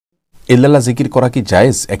ইল্লাল্লাহ জিকির করা কি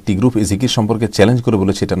জায়েজ? একটি গ্রুপ এই জিকির সম্পর্কে চ্যালেঞ্জ করে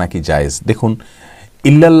বলেছে এটা নাকি জায়েজ। দেখুন,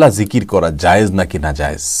 ইল্লাল্লাহ জিকির করা জায়েজ নাকি না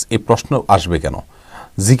জায়েজ এই প্রশ্ন আসবে কেন?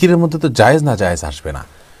 জিকিরের মধ্যে তো জায়েজ না জায়েজ আসবে না।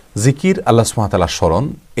 জিকির আল্লাহ সুবহানাহু ওয়া তাআলার স্মরণ,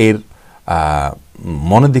 এর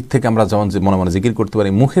মনের দিক থেকে আমরা যেমন যে মনে মনে জিকির করতে পারি,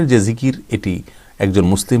 মুখের যে জিকির এটি একজন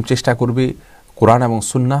মুসলিম চেষ্টা করবে কোরআন এবং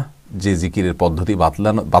সুন্নাহ যে জিকিরের পদ্ধতি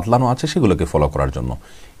বাতলানো আছে সেগুলোকে ফলো করার জন্য।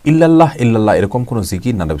 ইল্লাল্লাহ ইল্লাল্লাহ এরকম কোনো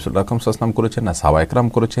জিকির না নবী সাল্লাল্লাহু আলাইহি ওয়াসাল্লাম করেছেন, না সাহাবা একরাম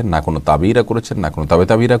করেছেন, না কোনো তাবিঈরা করেছেন, না কোনো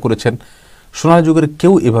তাবিঈরা করেছেন। সোনার যুগের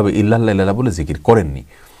কেউ এভাবে ইল্লাল্লাহ ইল্লাল্লাহ বলে জিকির করেননি।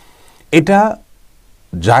 এটা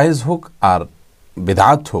জায়েজ হোক আর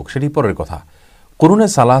বেদাত হোক সেটি পরের কথা। কুরুনে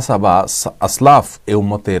সালাসা বা আসলাফ এ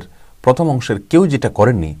উম্মতের প্রথম অংশের কেউ যেটা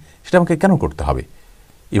করেননি সেটা আমাকে কেন করতে হবে?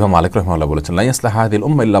 ইমাম মালিক রাহিমাহুল্লাহ বলেছেন, লা ইয়াসলাহু হাযিহিল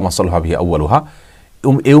উম্মাহ ইল্লা মা সালাহা বিহি আউয়ালুহা।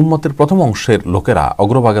 এই উম্মতের প্রথম অংশের লোকেরা,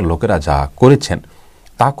 অগ্রভাগের লোকেরা যা করেছেন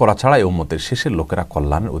তা করা ছাড়া এই উম্মতের শেষের লোকেরা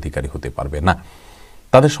কল্যাণের অধিকারী হতে পারবে না,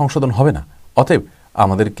 তাদের সংশোধন হবে না। অতএব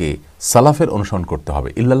আমাদেরকে সালাফের অনুসরণ করতে হবে।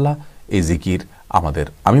 ইল্লাল্লাহ এই জিকির আমাদের,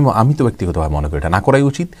 আমি তো ব্যক্তিগতভাবে মনে করি এটা না করাই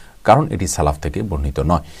উচিত, কারণ এটি সালাফ থেকে বর্ণিত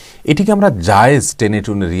নয়। এটিকে আমরা জায়েজ টেনে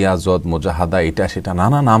টুনে রিয়াজত, মুজাহাদা, এটা সেটা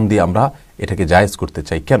নানা নাম দিয়ে আমরা এটাকে জায়েজ করতে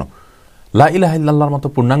চাই কেন? লা ইলাহা ইল্লাল্লাহর মতো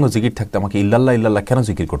পূর্ণাঙ্গ জিকির থাকতে আমাকে ইল্লাল্লাহ ইল্লাল্লাহ কেন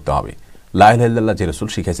জিকির করতে হবে? লা ইলাহা ইল্লাল্লাহ যে রাসূল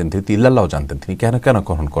শিখাইছেন তিনি ইল্লাল্লাহও জানতেন, তিনি কেন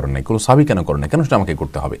গ্রহণ করেন নাই? কোনো সাহাবী কেন করেন নাই? কেন সেটা আমাকে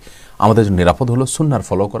করতে হবে? আমাদের জন্য নিরাপদ হলো সুন্নাহর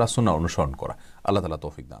ফলো করা, সুন্নাহ অনুসরণ করা। আল্লাহ তাআলা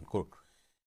তৌফিক দান করুন।